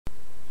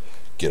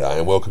G'day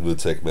and welcome to the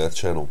Tech Math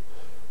channel.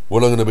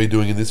 What I'm going to be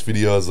doing in this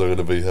video is I'm going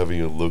to be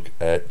having a look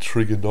at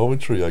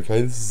trigonometry.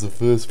 Okay, this is the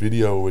first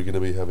video where we're going to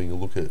be having a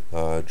look at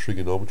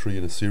trigonometry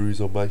in a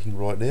series I'm making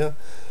right now.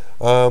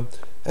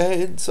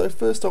 And so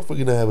first off, we're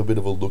going to have a bit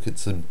of a look at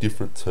some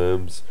different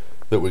terms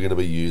that we're going to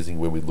be using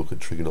when we look at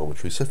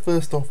trigonometry. So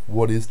first off,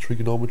 what is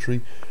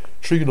trigonometry?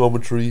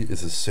 Trigonometry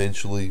is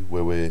essentially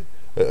where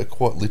it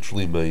quite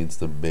literally means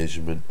the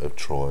measurement of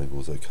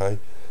triangles. Okay,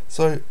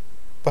 so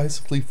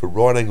basically for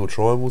right angle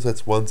triangles,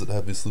 that's ones that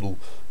have this little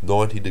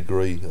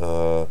 90-degree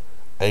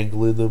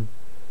angle in them.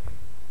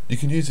 You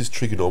can use this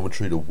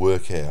trigonometry to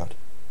work out,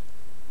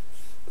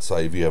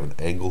 say if you have an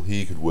angle here,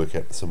 you could work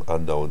out some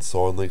unknown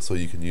sine lengths, or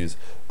you can use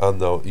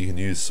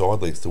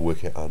side lengths to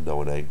work out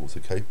unknown angles,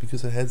 okay,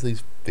 because it has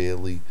these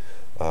fairly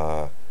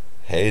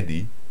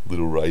handy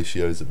little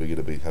ratios that we're going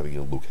to be having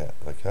a look at.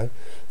 Okay,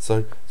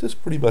 so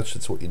just pretty much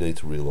that's what you need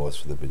to realise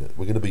for the minute.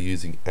 We're going to be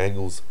using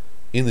angles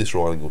in this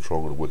right angle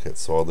triangle to work out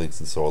side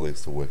lengths and side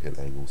lengths to work out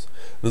angles.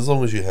 And as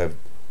long as you have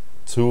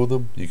two of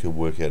them, you can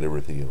work out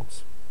everything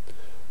else.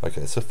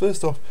 Okay, so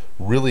first off,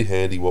 really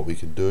handy, what we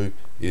can do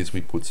is we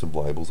put some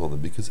labels on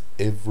them, because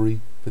every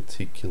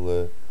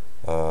particular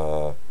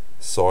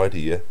side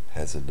here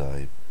has a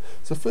name.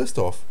 So first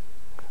off,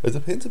 it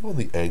depends upon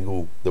the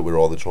angle that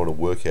we're either trying to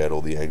work out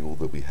or the angle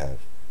that we have.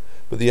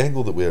 But the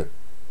angle that we're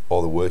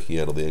either working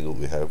out or the angle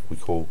that we have, we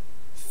call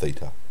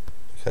theta.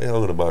 Okay, I'm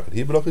going to mark it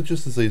here, but I could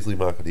just as easily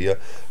mark it here.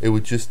 It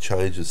would just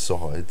change the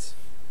sides,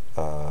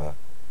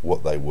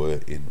 what they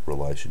were in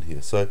relation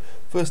here. So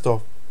first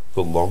off,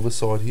 the longer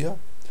side here,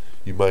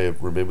 you may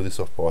have remembered this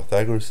off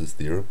Pythagoras'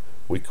 theorem,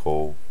 we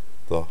call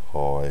the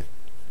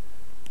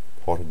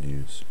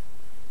hypotenuse.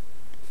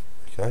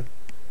 Okay,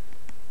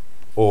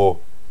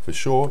 or for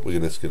short, we're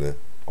just going to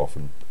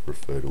often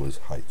refer to as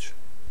h.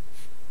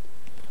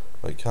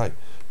 Okay,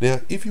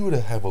 now if you were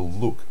to have a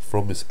look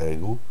from this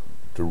angle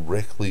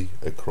directly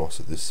across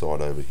at this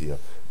side over here,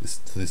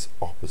 to this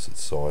opposite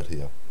side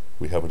here,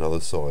 we have another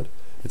side.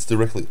 It's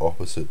directly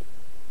opposite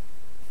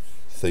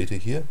theta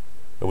here,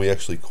 and we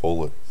actually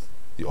call it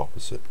the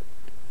opposite.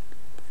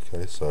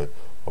 Okay, so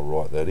I'll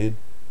write that in,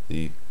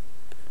 the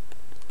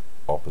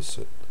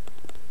opposite.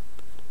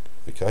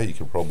 Okay, you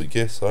can probably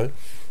guess, so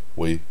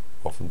we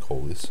often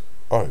call this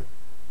O.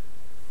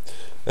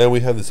 And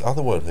we have this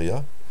other one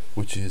here,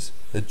 which is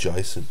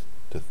adjacent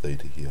to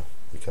theta here.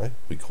 Okay,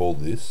 we call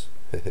this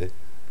the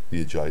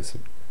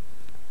adjacent.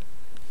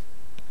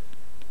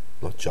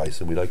 Not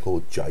Jason, we don't call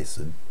it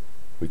Jason,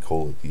 we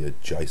call it the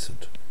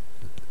adjacent.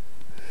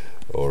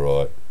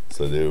 Alright,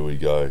 so there we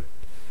go.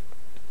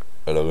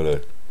 And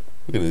we're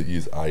going to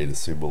use A to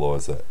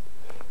symbolise that.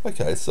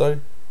 Okay,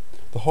 so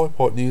the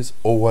hypotenuse,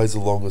 always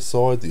along the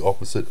side, the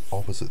opposite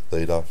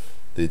theta,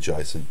 the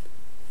adjacent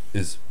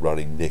is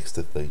running next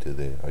to theta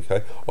there.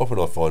 Okay, often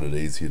I find it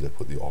easier to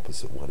put the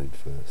opposite one in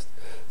first.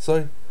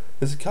 So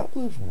there's a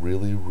couple of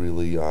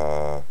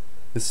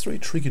there's three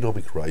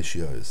trigonomic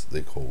ratios,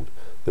 they're called,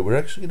 that we're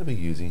actually going to be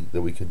using,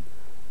 that we can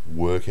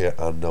work out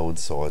unknown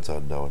sides,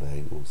 unknown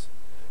angles.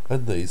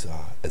 And these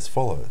are as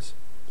follows.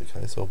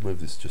 Okay, so I'll move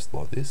this just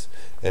like this,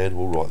 and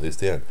we'll write this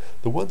down.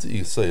 The ones that you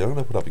can see, I'm going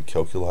to put up a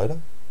calculator.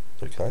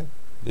 Okay,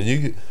 and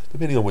you,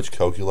 depending on which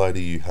calculator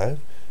you have,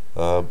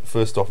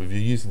 first off, if you're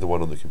using the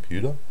one on the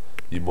computer,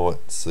 you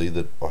might see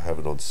that I have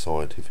it on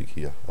scientific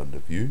here under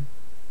view.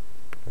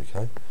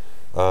 Okay,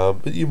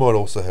 but you might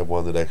also have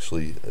one that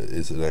actually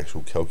is an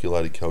actual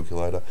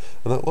calculator,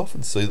 and I'll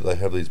often see that they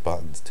have these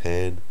buttons,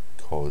 tan,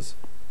 cos,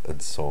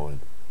 and sine.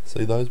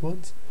 See those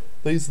ones?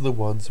 These are the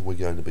ones we're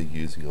going to be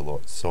using a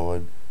lot: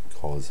 sine,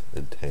 cos,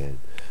 and tan.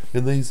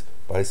 And these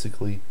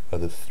basically are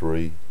the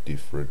three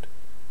different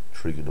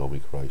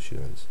trigonomic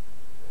ratios.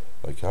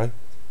 Okay,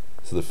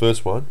 so the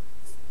first one,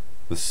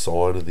 the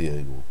sine of the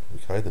angle.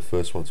 Okay, the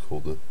first one's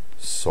called the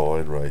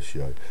sine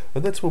ratio,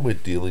 and that's when we're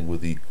dealing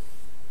with the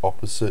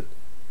opposite,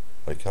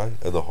 okay,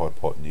 and the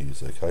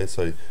hypotenuse. Okay,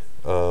 so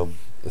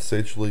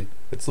essentially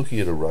it's looking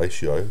at a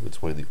ratio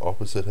between the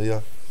opposite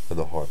here and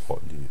the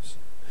hypotenuse.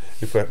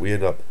 In fact, we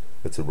end up,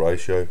 it's a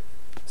ratio,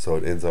 so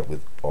it ends up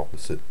with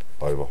opposite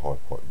over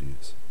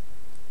hypotenuse.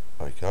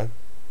 Okay,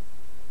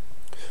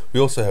 we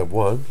also have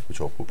one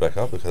which I'll put back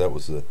up. Okay, that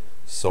was the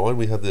sine.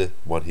 We have the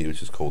one here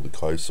which is called the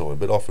cosine,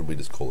 but often we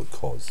just call it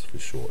cos for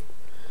short.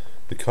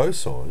 The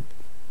cosine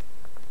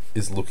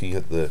is looking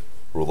at the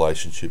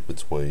relationship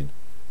between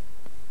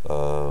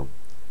the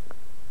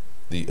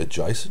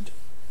adjacent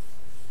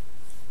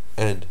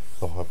and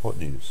the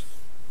hypotenuse.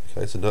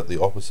 Okay, so not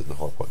the opposite and the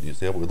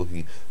hypotenuse. Now we're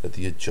looking at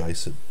the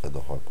adjacent and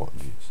the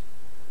hypotenuse.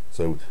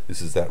 So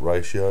this is that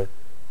ratio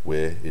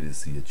where it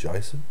is the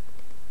adjacent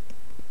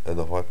and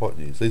the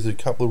hypotenuse. These are a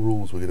couple of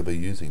rules we're going to be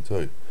using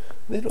too.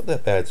 They're not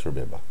that bad to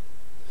remember.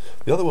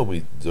 The other one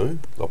we do,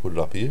 I'll put it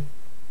up here,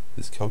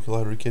 this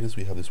calculator again, is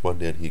we have this one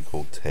down here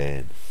called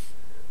tan.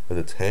 And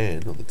the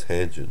tan, or the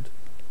tangent,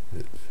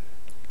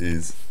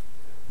 is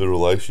the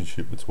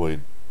relationship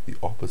between the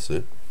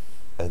opposite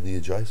and the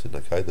adjacent.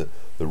 Okay,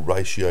 the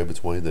ratio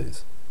between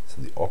these.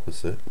 So the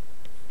opposite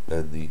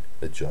and the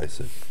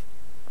adjacent.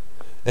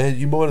 And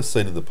you might have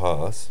seen in the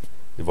past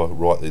if I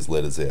write these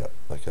letters out,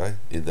 okay,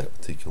 in that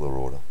particular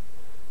order,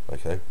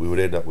 okay, we would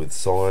end up with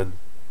sine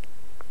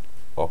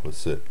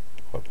opposite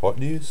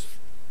hypotenuse,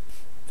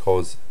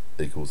 cos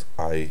equals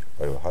A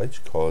over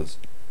H, cos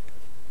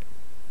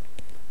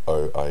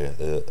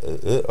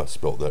I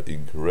spelt that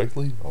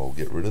incorrectly, I'll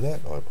get rid of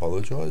that, I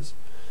apologise,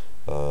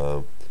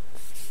 OH,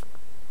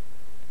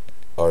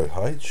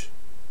 oh,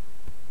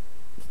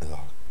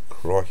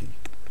 crikey,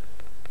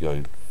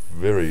 going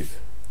very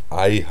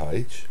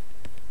AH,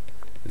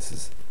 this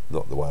is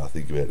not the way I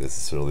think about it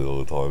necessarily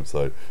all the time,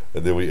 so,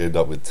 and then we end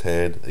up with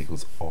tan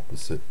equals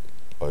opposite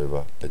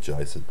over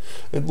adjacent.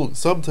 And look,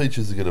 some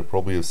teachers are going to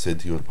probably have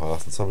said to you in the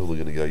past, and some people are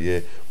going to go, yeah,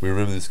 we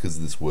remember this because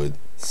of this word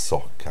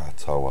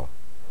SOHCAHTOA.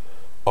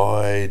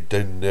 I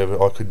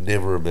could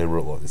never remember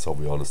it like this, I'll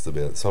be honest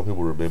about it. Some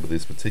people remember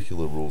these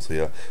particular rules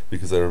here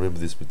because they remember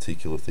this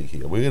particular thing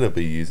here. And we're going to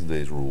be using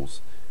these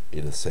rules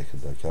in a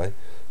second, okay?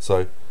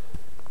 So,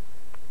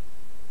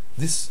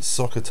 this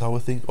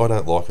SOHCAHTOA thing, I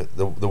don't like it.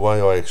 The way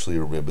I actually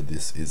remember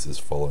this is as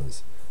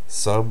follows.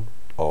 Some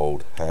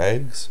old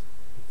hags,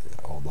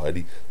 old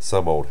lady,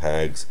 some old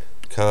hags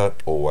can't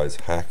always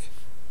hack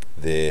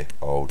their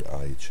old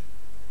age.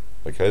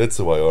 Okay, that's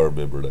the way I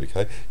remember it,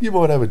 okay? You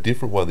might have a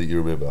different one that you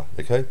remember,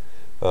 okay?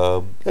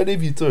 And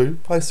if you do,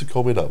 post a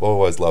comment up. I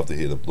always love to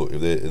hear them. Look,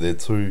 if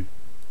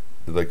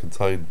they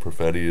contain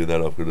profanity and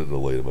that, I'm going to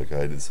delete them,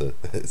 okay?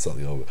 It's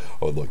something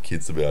I would like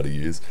kids to be able to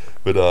use.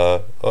 But,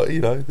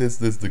 you know,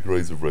 there's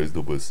degrees of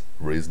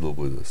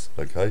reasonableness,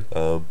 okay?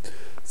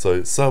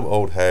 So, some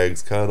old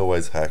hags can't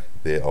always hack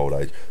their old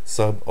age.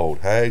 Some old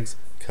hags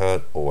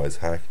can't always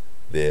hack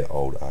their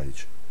old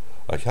age,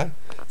 okay?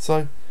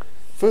 So,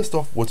 first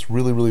off, what's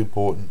really, really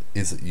important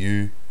is that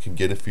you can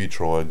get a few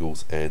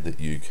triangles and that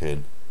you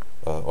can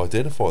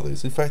identify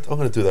these. In fact, I'm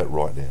going to do that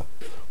right now.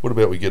 What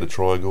about we get a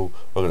triangle?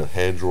 I'm going to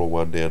hand draw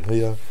one down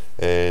here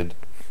and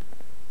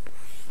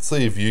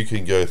see if you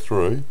can go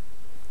through,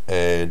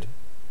 and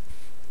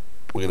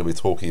we're going to be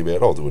talking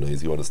about, I'll do an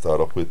easy one to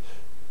start off with.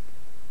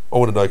 I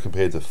want to know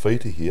compared to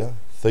theta here,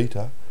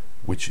 theta,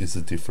 which is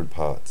the different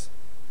parts.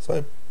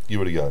 So,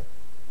 give it a go.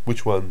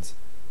 Which one's,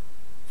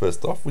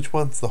 first off, which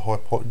one's the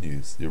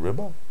hypotenuse? Do you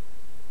remember?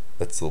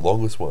 That's the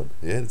longest one.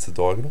 Yeah, it's the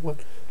diagonal one.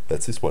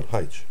 That's this one,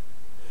 H.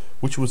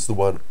 Which was the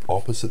one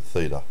opposite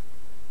theta?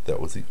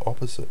 That was the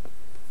opposite.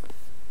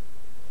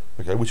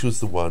 Okay, which was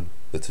the one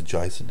that's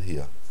adjacent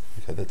here?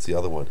 Okay, that's the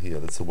other one here.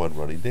 That's the one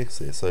running next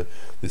there. So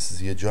this is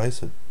the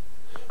adjacent.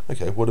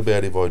 Okay, what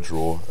about if I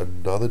draw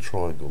another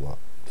triangle up?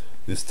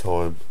 This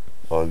time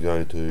I'm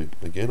going to,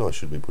 again, I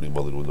should be putting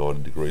my little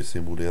 90-degree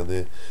symbol down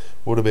there.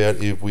 What about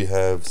if we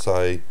have,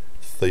 say,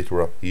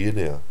 theta up here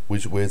now?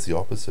 Where's the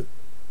opposite?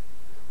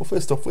 Well,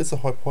 first off, where's the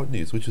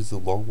hypotenuse? Which is the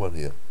long one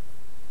here?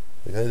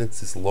 Okay, that's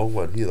this long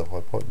one here, the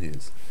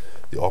hypotenuse.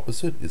 The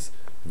opposite is,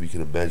 if you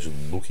can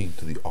imagine, looking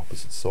to the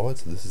opposite side,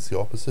 so this is the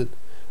opposite,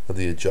 and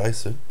the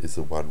adjacent is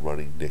the one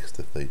running next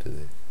to theta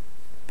there.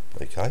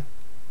 Okay?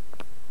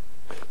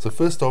 So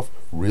first off,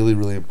 really,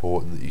 really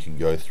important that you can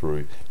go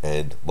through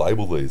and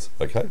label these,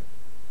 okay?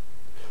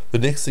 The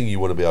next thing you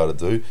want to be able to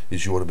do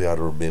is you want to be able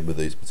to remember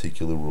these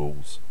particular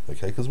rules,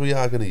 okay? Because we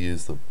are going to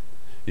use them.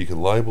 You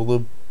can label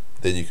them,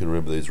 then you can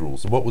remember these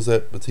rules. And what was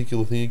that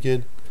particular thing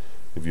again?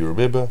 If you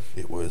remember,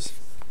 it was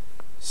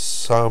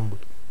some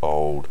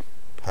old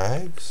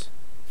hags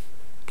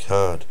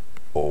can't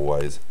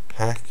always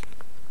hack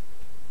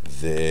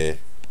their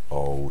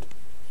old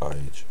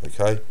age,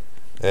 okay?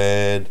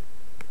 And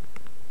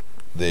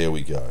there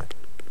we go.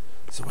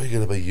 So we're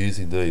going to be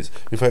using these.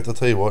 In fact, I'll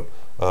tell you what,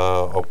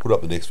 I'll put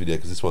up the next video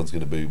because this one's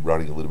going to be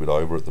running a little bit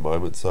over at the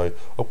moment. So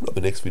I'll put up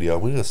the next video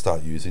and we're going to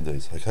start using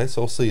these, okay?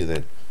 So I'll see you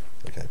then.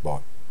 Okay, bye.